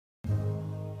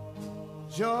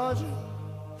Georgia,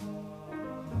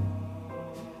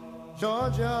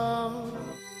 Georgia,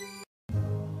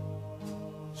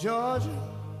 Georgia,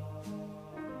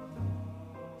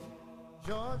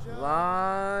 Georgia.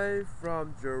 Live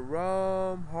from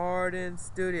Jerome Hardin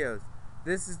Studios.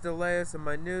 This is the latest of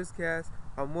my newscast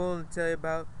I'm willing to tell you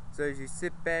about. So as you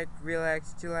sit back,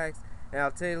 relax, chillax, and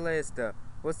I'll tell you the latest stuff.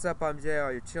 What's up? I'm JR.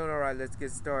 You're chilling? Alright, let's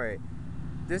get started.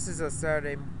 This is a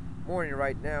Saturday morning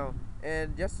right now,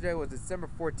 and yesterday was December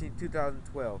 14,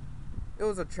 2012. It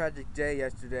was a tragic day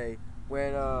yesterday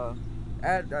when a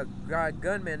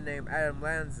gunman named Adam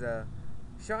Lanza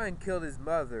shot and killed his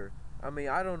mother. I mean,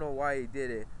 I don't know why he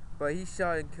did it, but he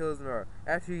shot and killed her.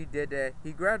 After he did that,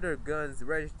 he grabbed her guns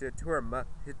registered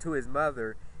to his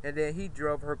mother, and then he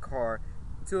drove her car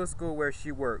to a school where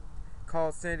she worked,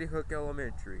 called Sandy Hook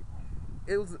Elementary.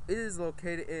 It is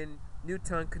located in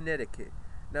Newton, Connecticut.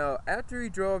 Now, after he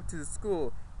drove to the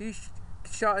school, he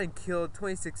shot and killed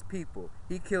 26 people.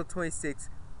 He killed 26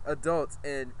 adults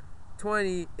and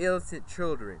 20 innocent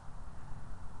children.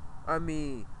 I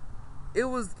mean, it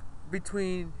was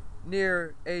between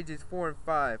near ages 4 and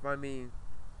 5. I mean,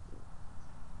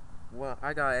 well,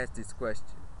 I gotta ask this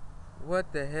question.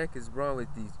 What the heck is wrong with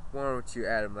you,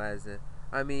 Adam Lanza?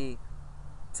 I mean,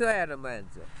 to Adam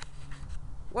Lanza,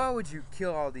 why would you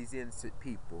kill all these innocent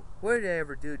people? What did they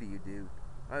ever do to you, dude?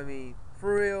 I mean,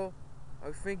 for real,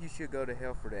 I think you should go to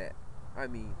hell for that. I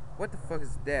mean, what the fuck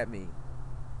does that mean?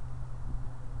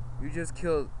 You just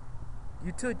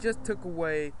took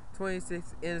away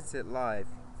 26 innocent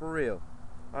lives. For real.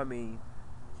 I mean,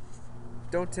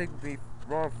 don't take me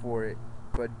wrong for it,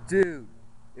 but dude,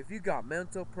 if you got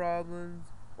mental problems,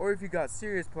 or if you got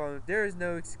serious problems, there is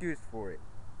no excuse for it.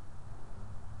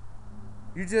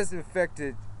 You just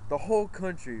infected the whole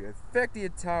country, infect the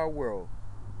entire world.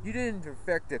 You didn't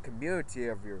infect the community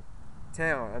of your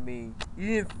town. I mean, you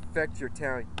didn't infect your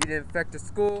town, you didn't infect the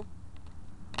school.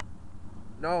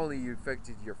 Not only you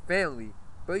infected your family,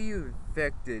 but you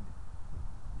infected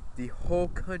the whole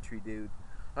country, dude.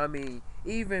 I mean,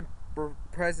 even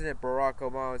President Barack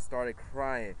Obama started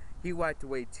crying. He wiped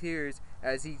away tears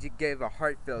as he gave a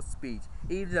heartfelt speech.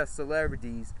 Even the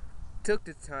celebrities took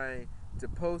the time to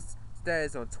post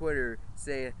status on Twitter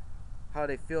saying how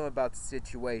they feel about the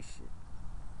situation.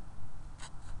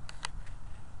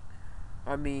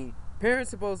 I mean,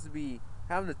 parents supposed to be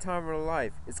having the time of their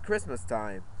life. It's Christmas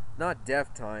time, not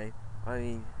death time. I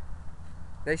mean,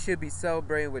 they should be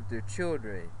celebrating with their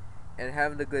children and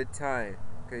having a good time.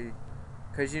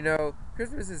 Cause you know,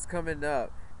 Christmas is coming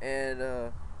up, and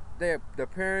the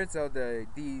parents of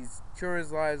these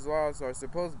children's lives lost are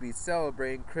supposed to be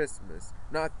celebrating Christmas,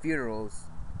 not funerals.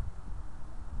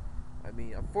 I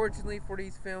mean, unfortunately for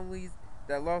these families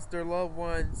that lost their loved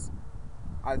ones,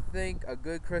 I think a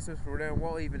good Christmas for them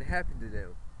won't even happen to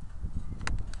them.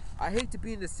 I hate to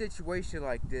be in a situation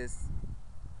like this,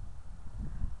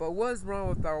 but what's wrong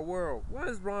with our world? What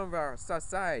is wrong with our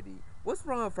society? What's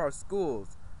wrong with our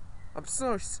schools? I'm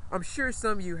sure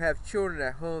some of you have children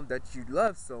at home that you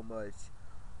love so much,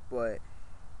 but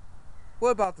what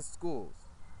about the schools?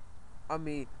 I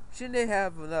mean, shouldn't they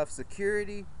have enough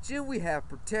security? Shouldn't we have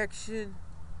protection?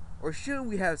 Or shouldn't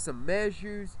we have some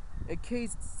measures in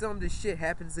case some of this shit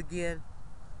happens again?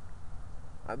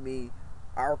 I mean,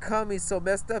 our economy's so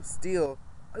messed up still.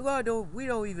 We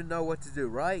don't even know what to do,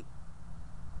 right?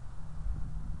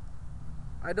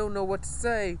 I don't know what to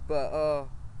say, but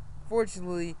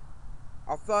fortunately,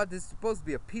 I thought this was supposed to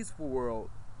be a peaceful world,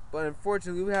 but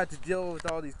unfortunately, we had to deal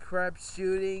with all these crap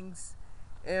shootings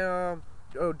and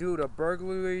due to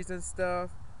burglaries and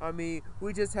stuff. I mean,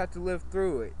 we just have to live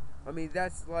through it. I mean,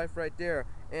 that's life right there.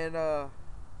 And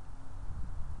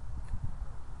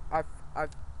I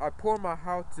pour my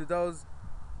heart to those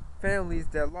families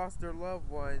that lost their loved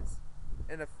ones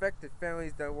and affected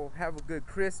families that won't have a good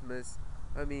Christmas.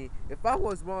 I mean, if I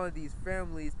was one of these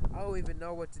families, I don't even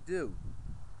know what to do.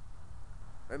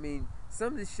 I mean,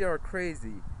 some of this shit are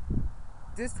crazy.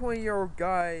 This 20-year-old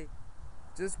guy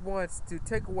just wants to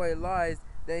take away lives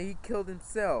that he killed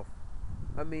himself.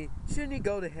 I mean, shouldn't he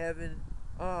go to heaven?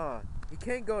 He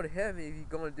can't go to heaven if he's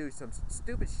gonna do some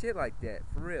stupid shit like that,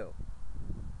 for real.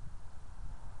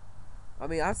 I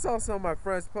mean, I saw some of my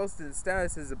friends posting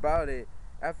statuses about it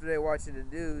after they watching the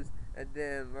news, and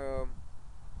then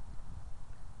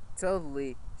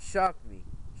totally shocked me,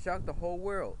 shocked the whole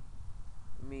world.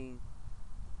 I mean,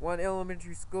 one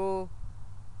elementary school,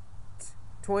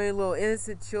 20 little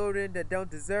innocent children that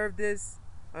don't deserve this.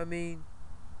 I mean,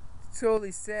 it's totally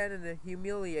sad and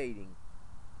humiliating.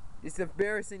 It's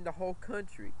embarrassing the whole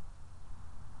country.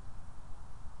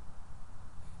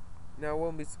 Now, what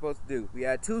are we supposed to do? We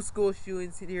had 2 school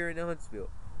shootings here in Huntsville.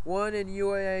 one in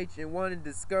UAH and one in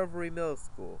Discovery Middle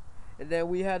School. And then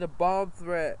we had a bomb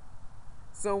threat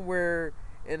somewhere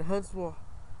in Huntsville.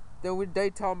 Then they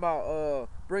talking about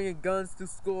bringing guns to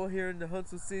school here in the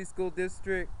Huntsville City School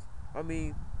District. I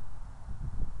mean,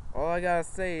 all I gotta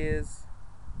say is,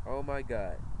 oh my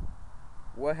God,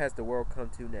 what has the world come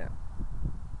to now?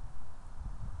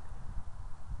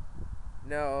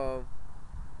 Now,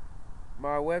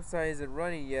 my website isn't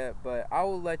running yet, but I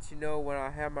will let you know when I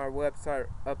have my website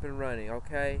up and running,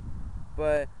 okay?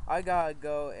 But I gotta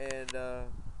go and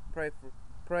pray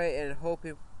and hope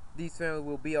these families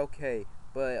will be okay.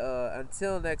 But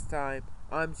until next time,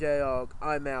 I'm J-Og.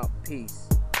 I'm out. Peace.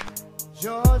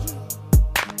 Georgia,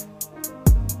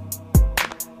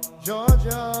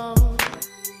 Georgia,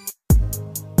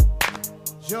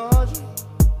 Georgia,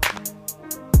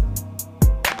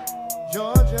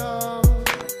 Georgia.